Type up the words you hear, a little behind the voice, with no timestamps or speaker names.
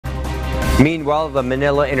Meanwhile, the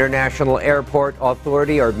Manila International Airport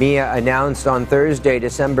Authority, or MIAA, announced on Thursday,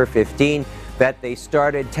 December 15, that they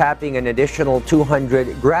started tapping an additional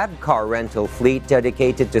 200 Grab car rental fleet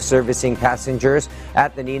dedicated to servicing passengers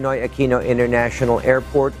at the Ninoy Aquino International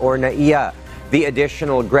Airport, or NAIA. The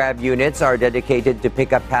additional Grab units are dedicated to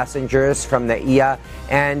pick up passengers from NAIA,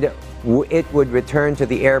 and it would return to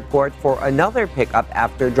the airport for another pickup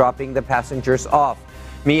after dropping the passengers off.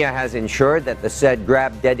 MIAA has ensured that the said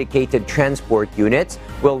Grab dedicated transport units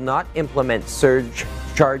will not implement surge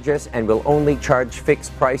charges and will only charge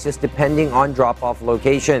fixed prices depending on drop-off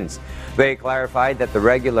locations. They clarified that the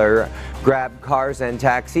regular Grab cars and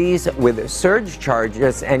taxis with surge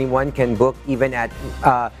charges anyone can book even at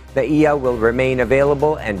NAIA will remain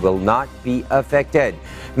available and will not be affected.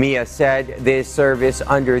 MIAA said this service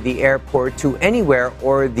under the Airport to Anywhere,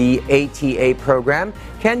 or the ATA program,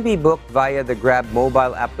 can be booked via the Grab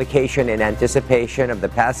mobile application in anticipation of the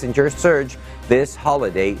passenger surge this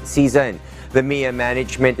holiday season. The MIAA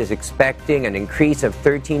management is expecting an increase of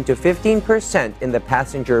 13 to 15% in the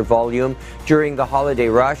passenger volume during the holiday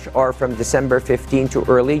rush, or from December 15 to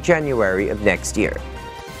early January of next year.